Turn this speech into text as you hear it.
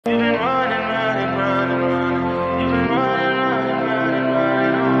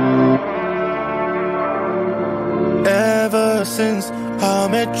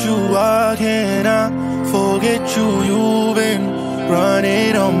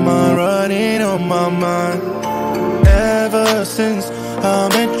running on my mind. Ever since I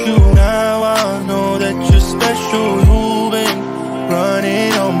met you, now I know that you're special. You've been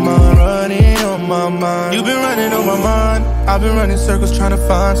running on my mind. You've been running on my mind. I've been running circles trying to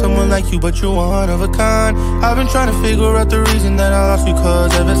find someone like you, but you're one of a kind. I've been trying to figure out the reason that I lost you,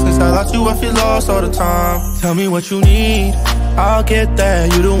 cause ever since I lost you I feel lost all the time. Tell me what you need, I'll get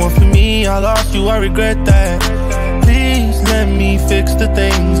that. You the one for me, I lost you, I regret that. Please let me fix the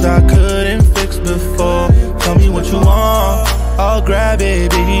things I couldn't fix before. Tell me what you want, I'll grab it.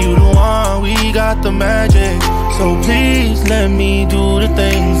 Baby, you the one, we got the magic. So please let me do the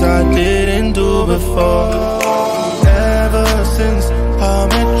things I didn't do before. Ever since I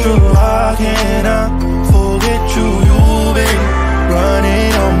met you, how can I forget you? You've been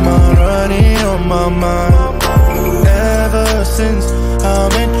running on my mind. Ever since I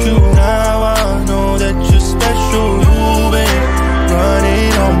met you, now I know that you're special. You've been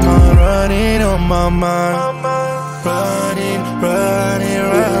running on my mind.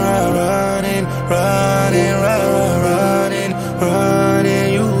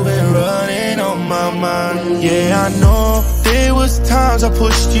 Running, you've been running on my mind. Yeah, I know there was times I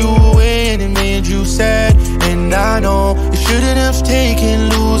pushed you away and it made you sad. And I know it shouldn't have taken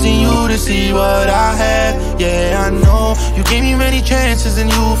losing you to see what I had. Yeah, I know you gave me many chances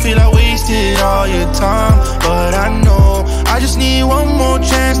and you feel I wasted all your time. But I know I just need one more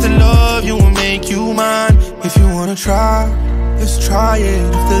chance to love you and make you mine. If you wanna try, let's try it.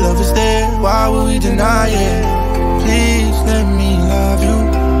 If the love is there, why would we deny it? Please let me love you.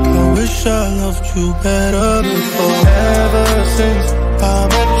 I wish I loved you better before. Ever since I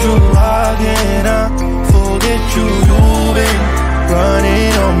met you, how can I forget you? You've been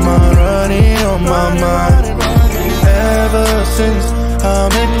running on my mind. Ever since I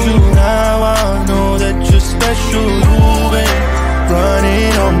met you, now I know that you're special. You've been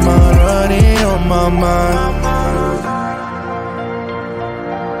running on my mind.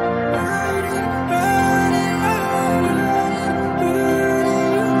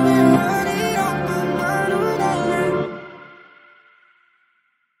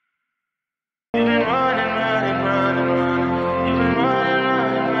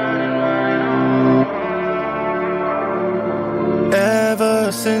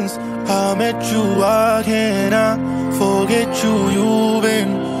 Ever since I met you, how can I forget you? You've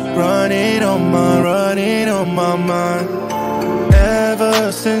been running on my mind.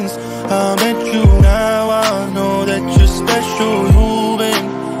 Ever since I met you, now I know that you're special. You've been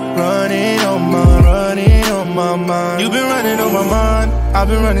running on my mind. You've been running on my mind. I've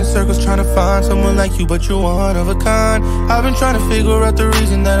been running circles trying to find someone like you, but you're one of a kind. I've been trying to figure out the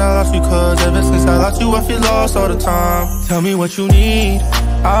reason that I lost you, cause ever since I lost you I feel lost all the time. Tell me what you need,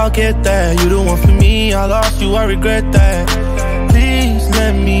 I'll get that. You the one for me, I lost you, I regret that. Please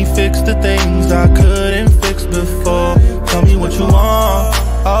let me fix the things I couldn't fix before. Tell me what you want,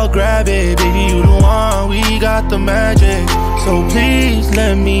 I'll grab it. Baby, you the one, we got the magic. So please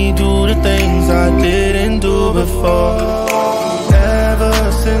let me do the things I didn't do before. Ever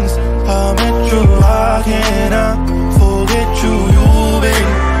since I met you, how can I forget you? You've been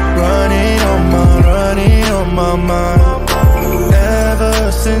running on my mind.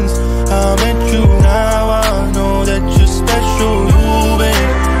 Ever since I met you, now I know that you're special. You've been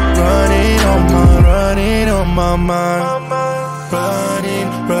running on my mind. Running,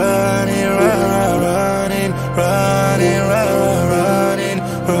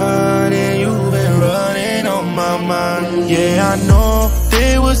 you've been running on my mind. Yeah, I know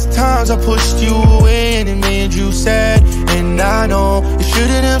there was times I pushed you away and it made you sad. And I know it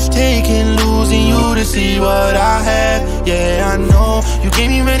shouldn't have taken losing you to see what I had. Yeah, I know you gave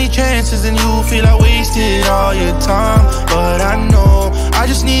me many chances and you feel I wasted all your time. But I know I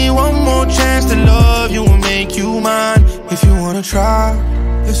just need one more chance to love you and make you mine. If you wanna try,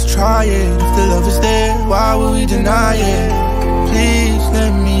 let's try it. If the love is there, why would we deny it? Please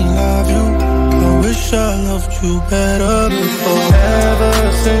let me love you. I wish I loved you better before.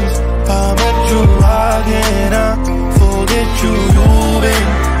 Ever since I met you, how can I forget you? You've been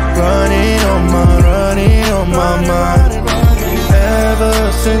running on my mind. Ever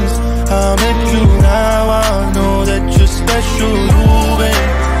since I met you, now I know that you're special. You've been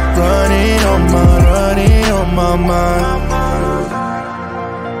running on my mind.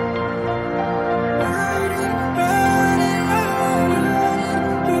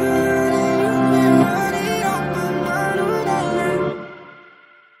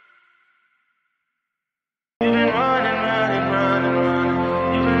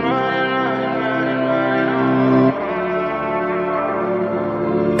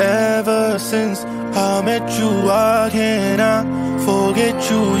 Ever since I met you, how can I forget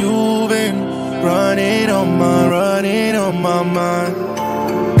you. You've been running on my mind.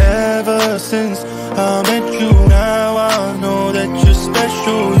 Ever since I met you, now I know that you're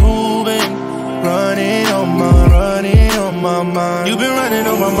special. You've been running on my mind. You've been running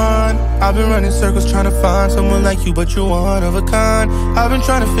on my mind. I've been running circles trying to find someone like you, but you're one of a kind. I've been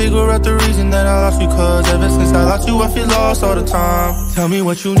trying to figure out the reason that I lost you, cause ever since I lost you I feel lost all the time. Tell me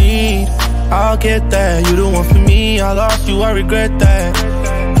what you need, I'll get that. You the one for me, I lost you, I regret that.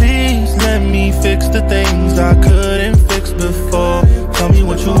 Please let me fix the things I couldn't fix before. Tell me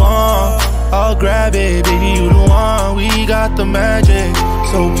what you want, I'll grab it. Baby, you the one, we got the magic.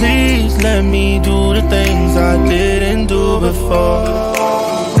 So please let me do the things I didn't do before.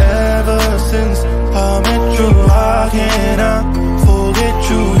 Ever since I met you, I cannot forget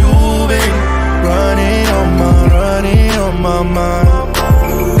you. You've been running on my mind.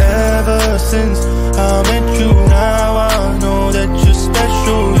 Ever since I met you, now I know that you're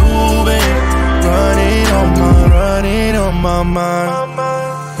special. You've been running on my mind.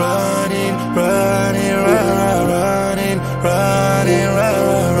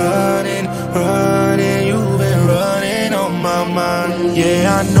 Running, you've been running on my mind.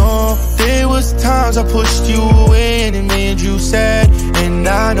 Yeah, I know there was times I pushed you away and it made you sad. And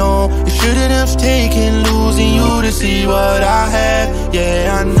I know it shouldn't have taken losing you to see what I had.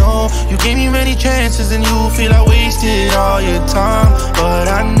 Yeah, I know you gave me many chances and you feel I wasted all your time. But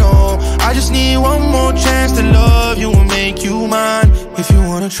I know I just need one more chance to love you and make you mine. If you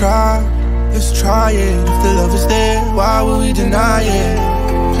wanna try, let's try it. If the love is there, why would we deny it?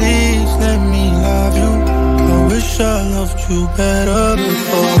 Please let me love you. I wish I loved you better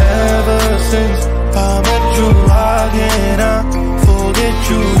before. Ever since I met you, I cannot forget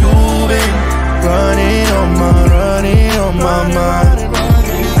you. You've been running on my mind.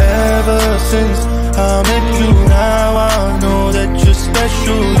 Ever since I met you, now I know that you're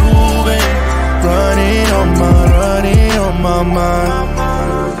special. You've been running on my mind.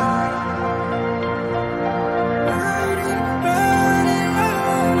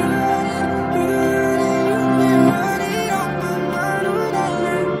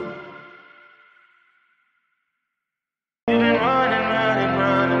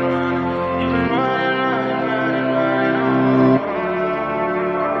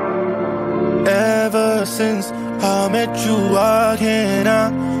 Ever since I met you, I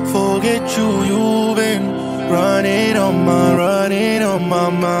cannot forget you. You've been running on my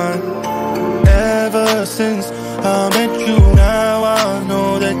mind. Ever since I met you, now I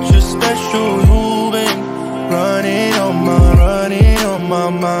know that you're special. You've been running on my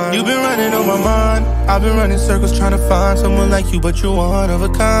mind. You've been running on my mind. I've been running circles trying to find someone like you, but you're one of a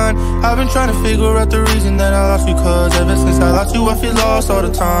kind. I've been trying to figure out the reason that I lost you, cause ever since I lost you I feel lost all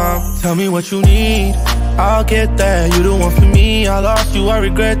the time. Tell me what you need, I'll get that. You the one for me, I lost you, I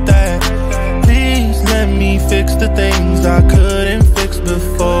regret that. Please let me fix the things I couldn't fix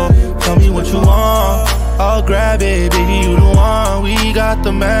before. Tell me what you want, I'll grab it. Baby, you the one, we got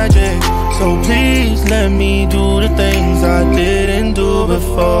the magic. So please let me do the things I didn't do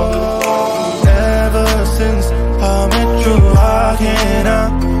before. Ever since I met you, I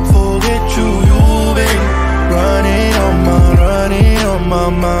cannot forget you. You've been running on my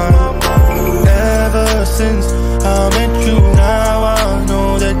mind. Ever since I met you, now I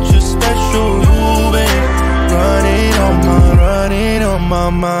know that you're special. You've been running on my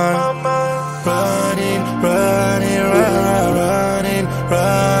mind. Running,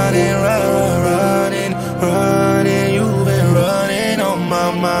 you've been running on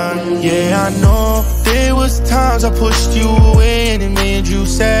my mind. Yeah, I know there was times I pushed you away and it made you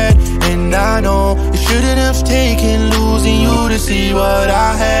sad. And I know it shouldn't have taken losing you to see what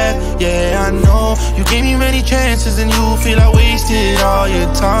I had. Yeah, I know you gave me many chances and you feel I wasted all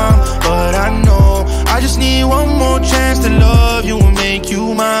your time. But I know I just need one more chance to love you and make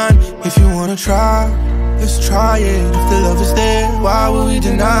you mine. If you wanna try, let's try it. If the love is there, why would we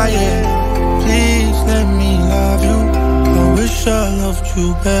deny it? Please let me love you. I wish I loved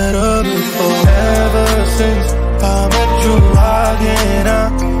you better before. Ever since I met you, I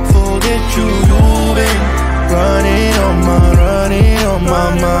cannot forget you. You've been running on my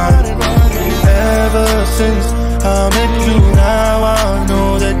mind. Ever since I met you, now I know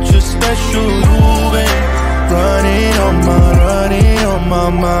that you're special. You've been running on my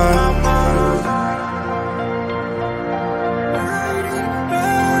mind.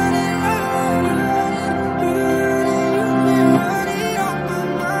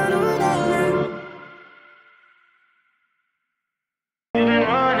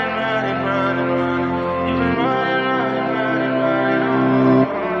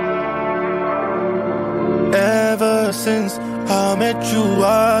 Ever since I met you,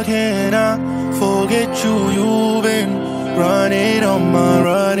 why can't I forget you? You've been running on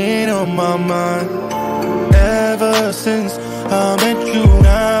my mind. Ever since I met you,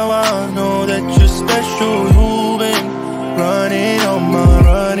 now I know that you're special. You've been running on my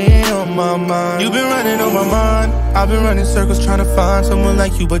mind. You've been running on my mind. I've been running circles trying to find someone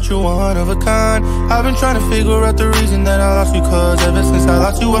like you, but you're one of a kind. I've been trying to figure out the reason that I lost you, cause ever since I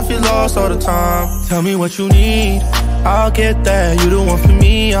lost you I feel lost all the time. Tell me what you need, I'll get that. You're the one for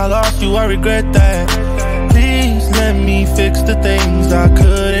me, I lost you, I regret that. Please let me fix the things I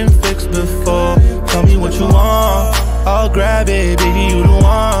couldn't fix before. Tell me what you want, I'll grab it. Baby, you the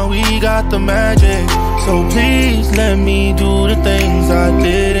one, we got the magic. So please let me do the things I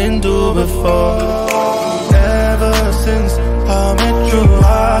didn't do before. Ever since I met you,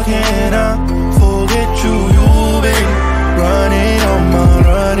 why can't I forget you? You've been running on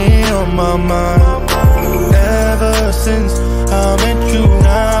my mind. Ever since I met you,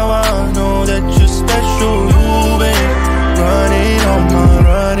 now I know that you're special. You've been running on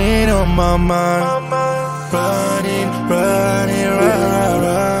my mind. Running,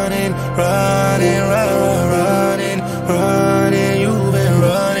 you've been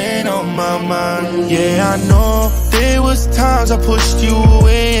running on my mind. Yeah, I know there was times I pushed you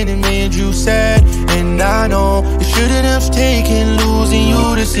away and it made you sad. And I know it shouldn't have taken losing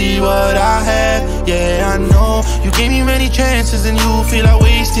you to see what I had. Yeah, I know you gave me many chances and you feel I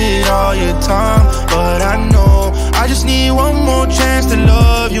wasted all your time. But I know I just need one more chance to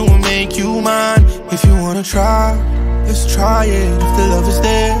love you and make you mine. If you wanna try, let's try it. If the love is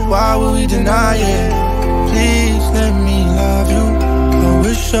there, why would we deny it? Please let me love you. I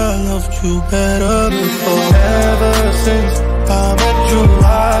wish I loved you better before. Ever since I met you,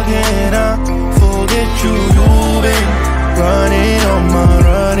 why can't I forget you? You've been running on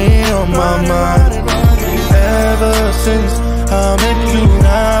my mind. Ever since I met you,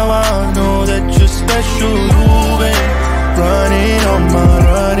 now I know that you're special. You've been running on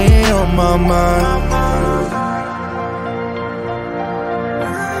my mind.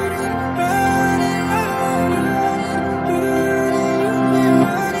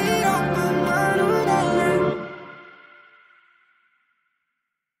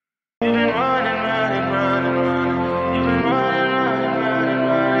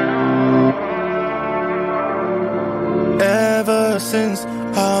 Ever since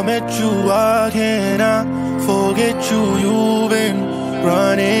I met you, why can't I forget you? You've been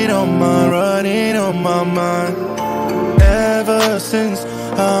running on my mind. Ever since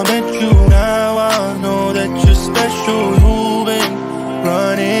I met you, now I know that you're special. You've been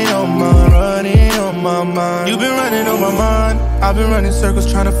running on my mind. You've been running on my mind. I've been running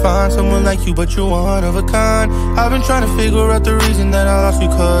circles trying to find someone like you, but you're one of a kind. I've been trying to figure out the reason that I lost you,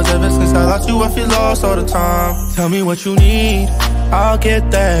 cause ever since I lost you I feel lost all the time. Tell me what you need, I'll get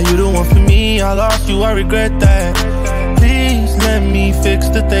that. You're the one for me, I lost you, I regret that. Please let me fix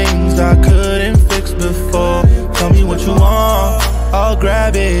the things I couldn't fix before. Tell me what you want, I'll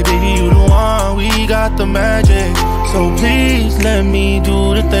grab it. Baby, you the one, we got the magic. So please let me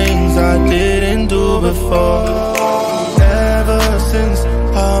do the things I didn't do before. Ever since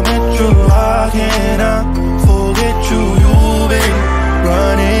I met you, why can't I forget you? You've been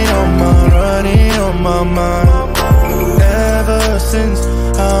running on my mind. Ever since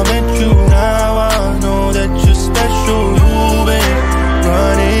I met you, now I know that you're special. You've been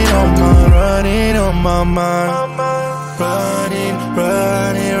running on my mind. Running,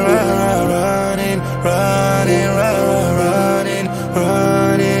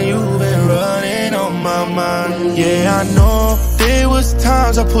 you've been running on my mind. Yeah, I know there was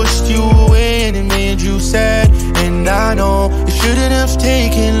times I pushed you away and it made you sad. And I know it shouldn't have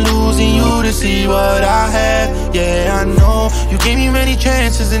taken losing you to see what I had. Yeah, I know you gave me many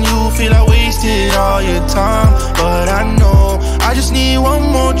chances and you feel I wasted all your time. But I know I just need one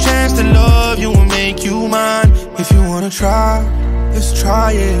more chance to love you and make you mine. If you wanna try, let's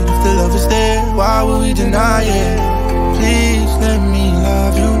try it. If the love is there, why would we deny it? Please let me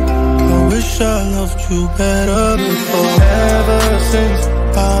love you. I wish I loved you better before. Ever since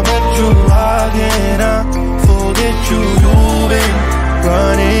I met you, why can't I forget you? You've been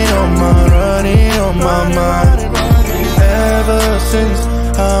running on my mind. Ever since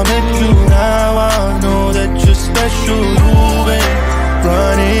I met you, now I know that you're special. You've been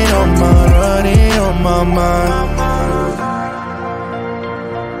running on my mind.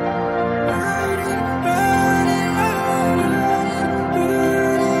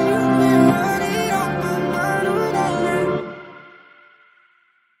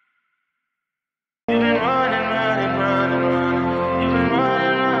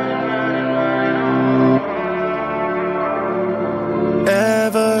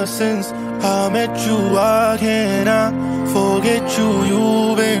 Ever since I met you, I cannot forget you.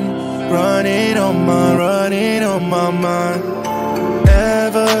 You've been running on my mind.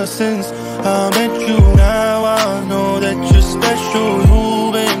 Ever since I met you, now I know that you're special.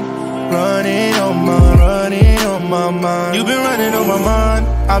 You've been running on my mind. You've been running on my mind.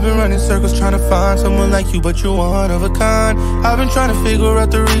 I've been running circles trying to find someone like you, but you're one of a kind. I've been trying to figure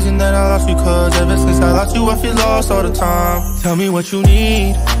out the reason that I lost you, cause ever since I lost you I feel lost all the time. Tell me what you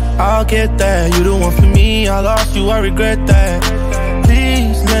need, I'll get that. You the one for me, I lost you, I regret that.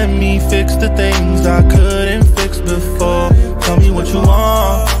 Please let me fix the things I couldn't fix before. Tell me what you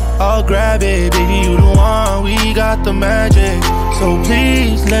want, I'll grab it. Baby, you the one, we got the magic. So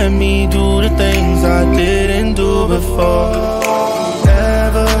please let me do the things I didn't do before.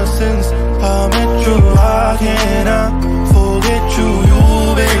 Ever since I met you, I cannot forget you.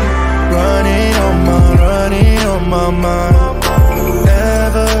 You've been running on my mind.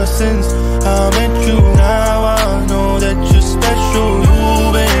 Ever since I met you, now I know that you're special.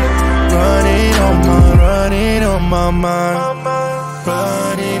 You've been running on my mind.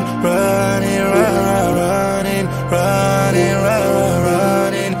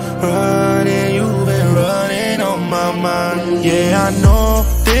 Running, you've been running on my mind. Yeah, I know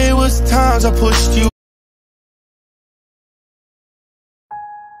there was times I pushed you.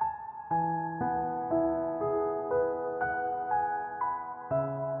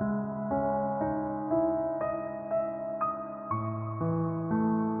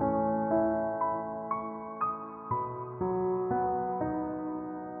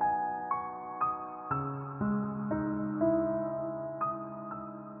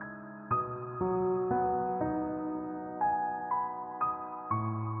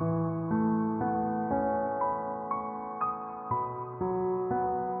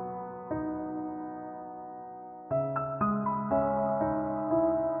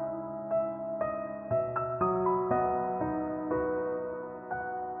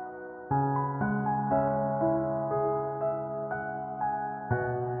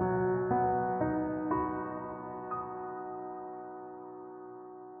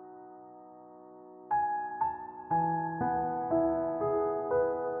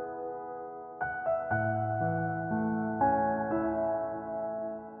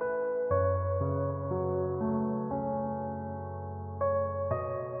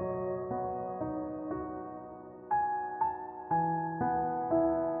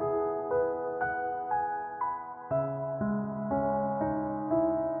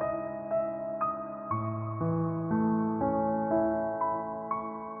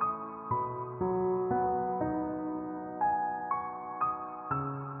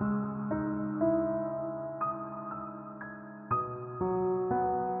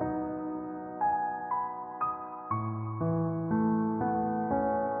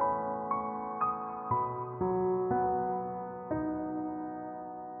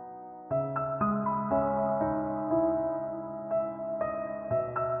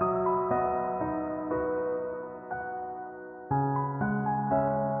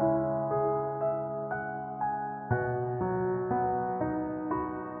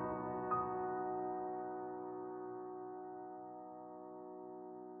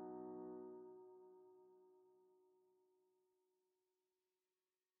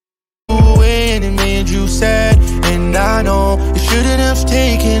 And it made you sad, and I know it shouldn't have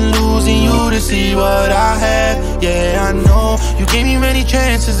taken losing you to see what I had. Yeah, I know you gave me many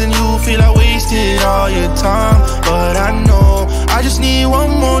chances and you feel I wasted all your time, but I know I just need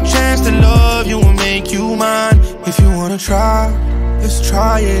one more chance to love you and make you mine. If you wanna try, let's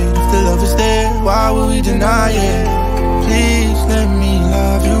try it. If the love is there, why would we deny it? Please let me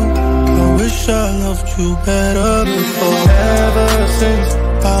love you. I wish I loved you better before. Ever since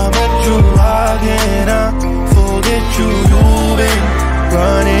I met you, I cannot forget you. You've been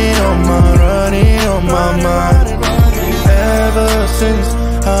running on my mind. Ever since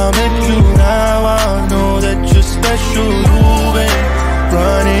I met you, now I know that you're special. You've been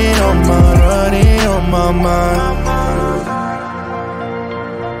running on my mind.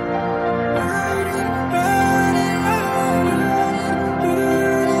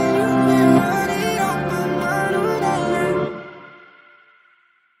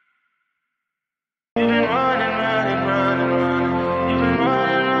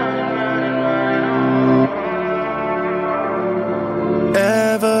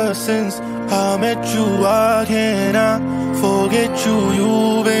 Ever since I met you, I cannot forget you.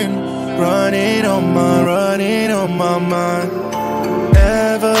 You've been running on my mind.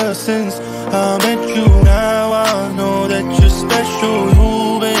 Ever since I met you, now I know that you're special.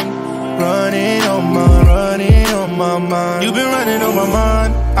 You've been running on my mind. You've been running on my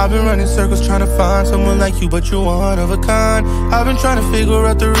mind. I've been running circles trying to find someone like you, but you're one of a kind. I've been trying to figure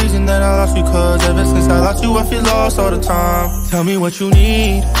out the reason that I lost you, cause ever since I lost you I feel lost all the time. Tell me what you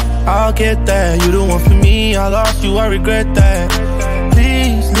need, I'll get that. You the one for me, I lost you, I regret that.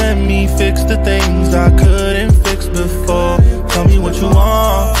 Please let me fix the things I couldn't fix before. Tell me what you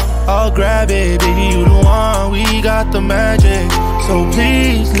want, I'll grab it. Baby, you the one, we got the magic. So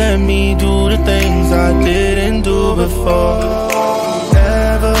please let me do the things I didn't do before.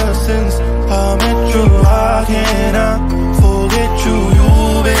 Ever since I met you, I cannot forget you.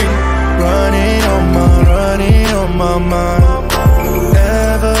 You've been running on my mind.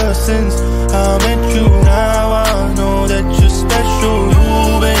 Ever since I met you, now I know that you're special.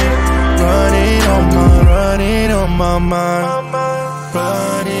 You've been running on my mind.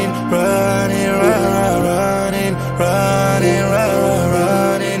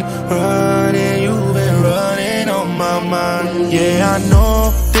 Running, you've been running on my mind. Yeah, I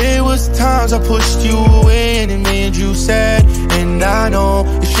know there was times I pushed you away and it made you sad. And I know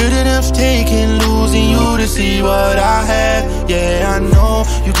it shouldn't have taken losing you to see what I had. Yeah, I know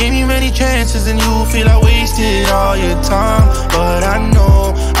you gave me many chances and you feel I wasted all your time. But I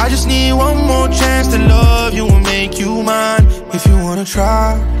know I just need one more chance to love you and make you mine. If you wanna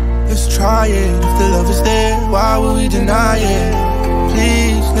try, let's try it. If the love is there, why would we deny it?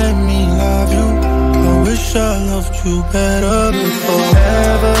 Please let me love you. I wish I loved you better before.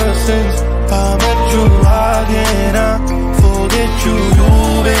 Ever since I met you, I cannot forget you.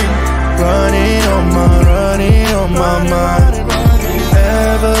 You've been running on my mind.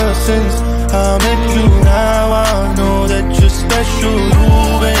 Ever since I met you, now I know that you're special.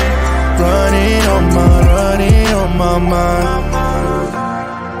 You've been running on my mind.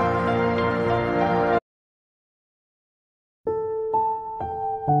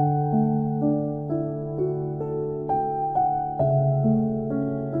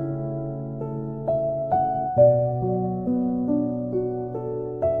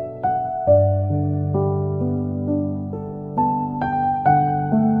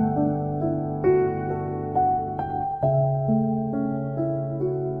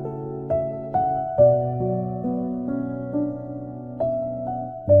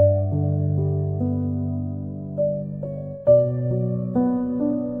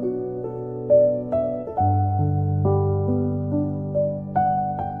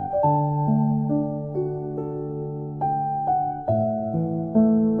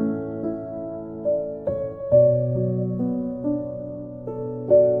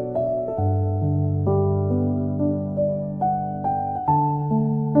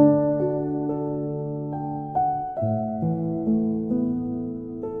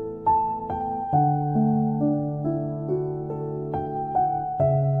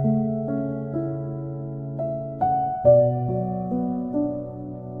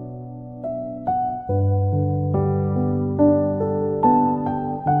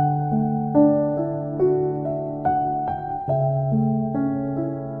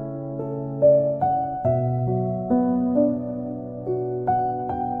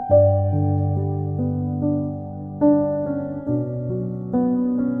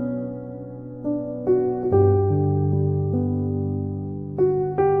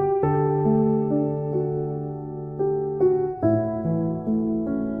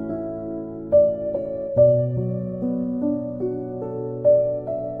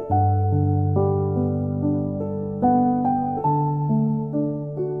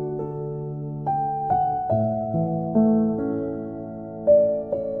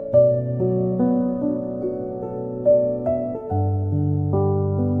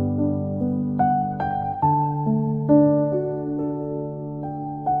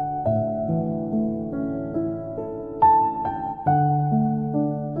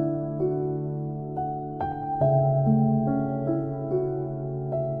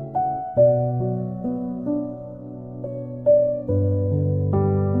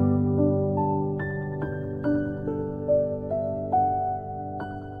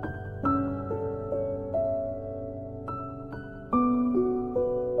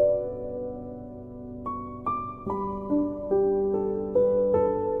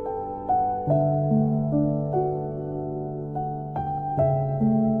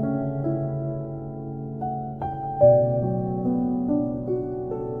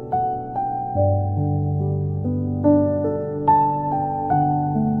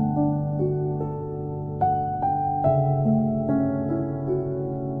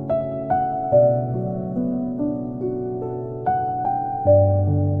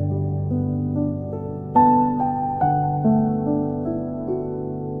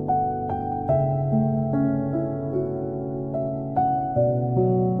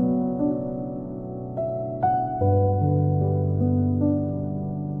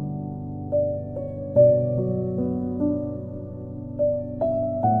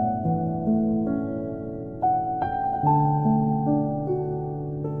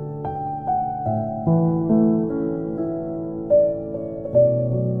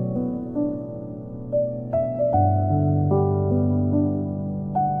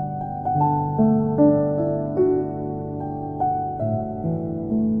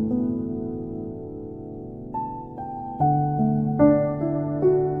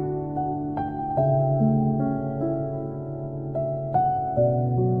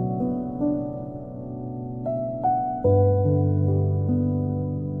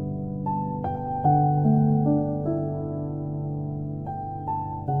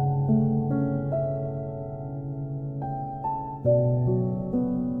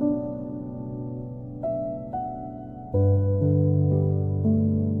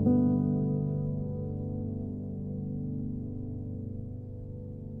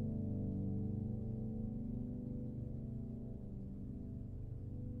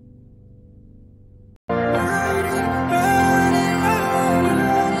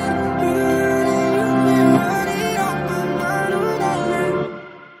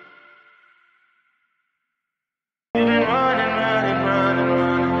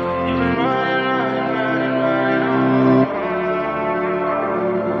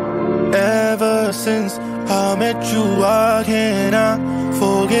 Ever since I met you, I cannot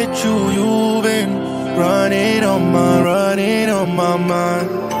forget you. You've been running on my mind.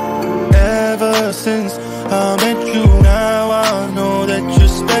 Ever since I met you, now I know that you're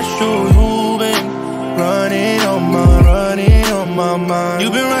special. You've been running on my mind.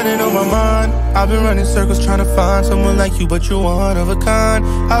 You've been running on my mind. I've been running circles trying to find someone like you, but you're one of a kind.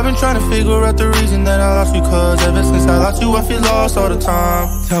 I've been trying to figure out the reason that I lost you, cause ever since I lost you I feel lost all the time.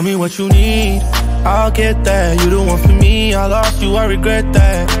 Tell me what you need, I'll get that. You're the one for me, I lost you, I regret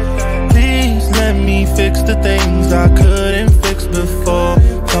that. Please let me fix the things I couldn't fix before.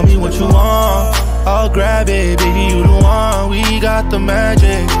 Tell me what you want, I'll grab it. Baby, you the one, we got the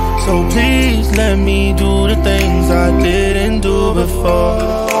magic. So please let me do the things I didn't do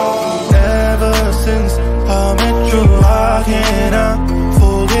before. Ever since I met you, I cannot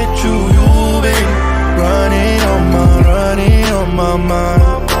forget you. You've been running on my mind.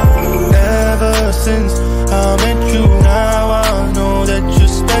 Ever since I met you, now I know that you're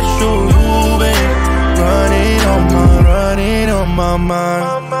special. You've been running on my mind.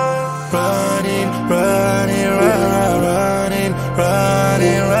 Running,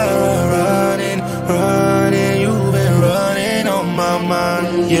 you've been running on my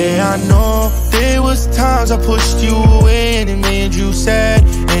mind. Yeah, I know there was times I pushed you away and it made you sad.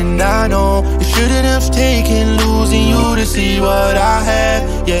 And I know it shouldn't have taken losing you to see what I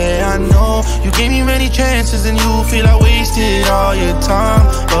had. Yeah, I know you gave me many chances and you feel I wasted all your time.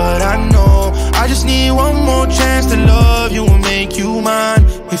 But I know I just need one more chance to love you and make you mine.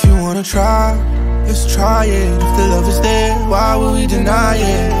 If you wanna try, let's try it. If the love is there, why would we deny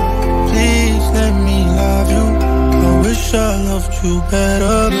it? Please let me love you. I wish I loved you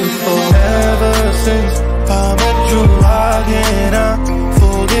better before. Ever since I met you, I cannot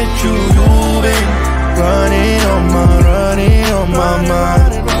forget you. You've been running on my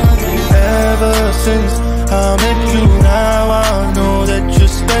mind. Ever since I met you, now I know that you're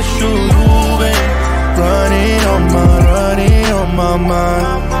special. You've been running on my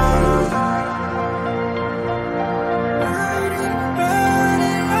mind.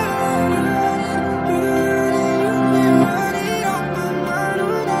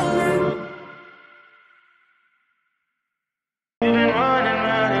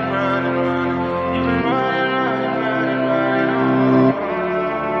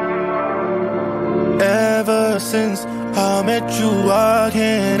 Ever since I met you, I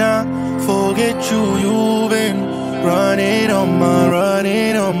cannot forget you. You've been running on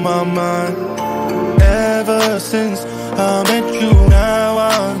my mind. Ever since I met you, now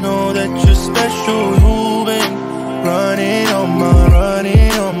I know that you're special. You've been running on my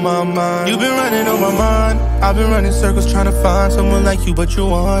mind. You've been running on my mind. I've been running circles trying to find someone like you, but you're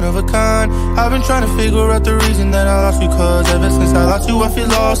one of a kind. I've been trying to figure out the reason that I lost you, cause ever since I lost you I feel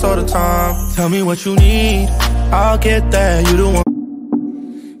lost all the time. Tell me what you need, I'll get that. You the one.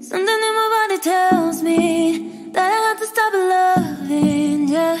 Something in my body tells me that I have to stop loving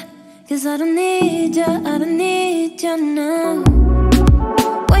ya, cause I don't need ya, I don't need ya now.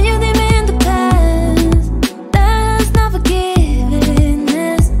 When you leave me in the past, that's not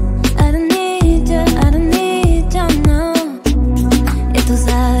forgiveness. I don't need ya, I don't need ya now. Y tú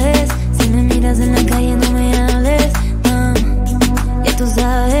sabes, si me miras en la calle no me hables, no. Y tú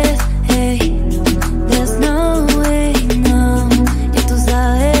sabes, hey, there's no way, no. Y tú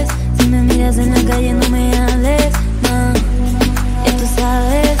sabes, si me miras en la calle no me hables, no. Y tú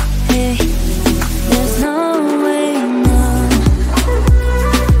sabes, hey, there's no way, no.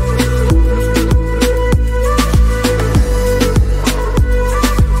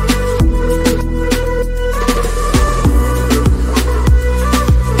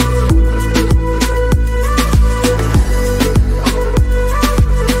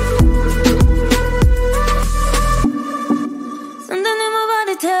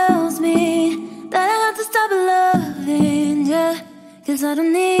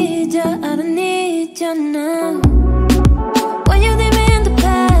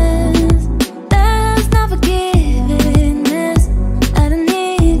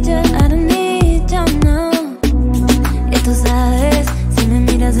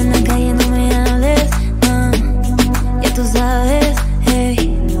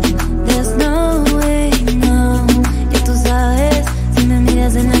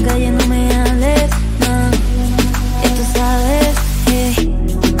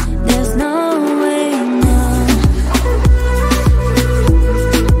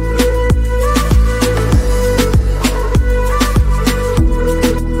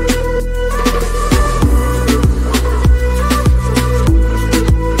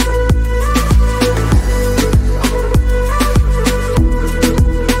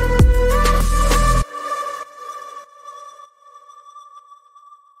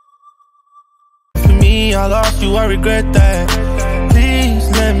 you, I regret that. Please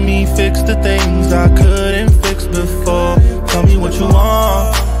let me fix the things I couldn't fix before. Tell me what you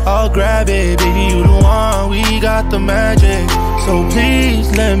want, I'll grab it, baby, you the one. We got the magic, so please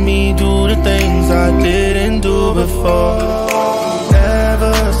let me do the things I didn't do before.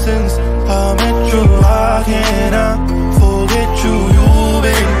 Ever since I met you, I cannot forget you. You've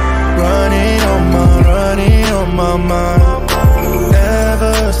been running on my mind.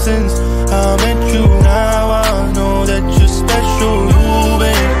 Ever since I met you, now I know that you're special. You've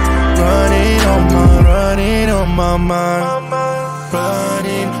been running on my mind.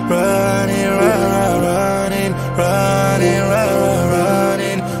 Running,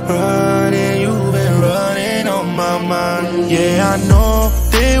 you've been running on my mind. Yeah, I know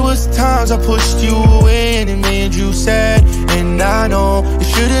there was times I pushed you away and it made you sad. And I know it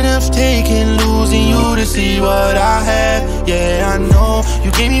shouldn't have taken losing you to see what I had. Yeah, I know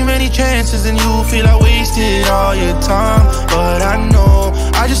you gave me many chances and you feel I wasted all your time. But I know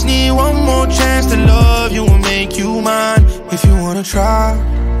I just need one more chance to love you and make you mine. If you wanna try,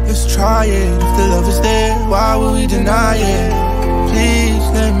 let's try it. If the love is there, why would we deny it? Please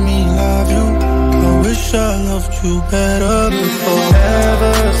let me love you. I wish I loved you better before.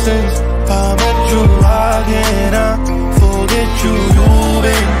 Ever since I met you, I cannot forget you. You've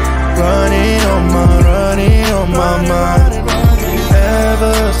been running on my mind.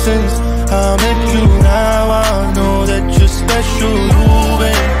 Ever since I met you, now I know that you're special. You've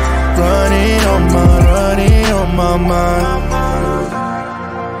been running on my mind.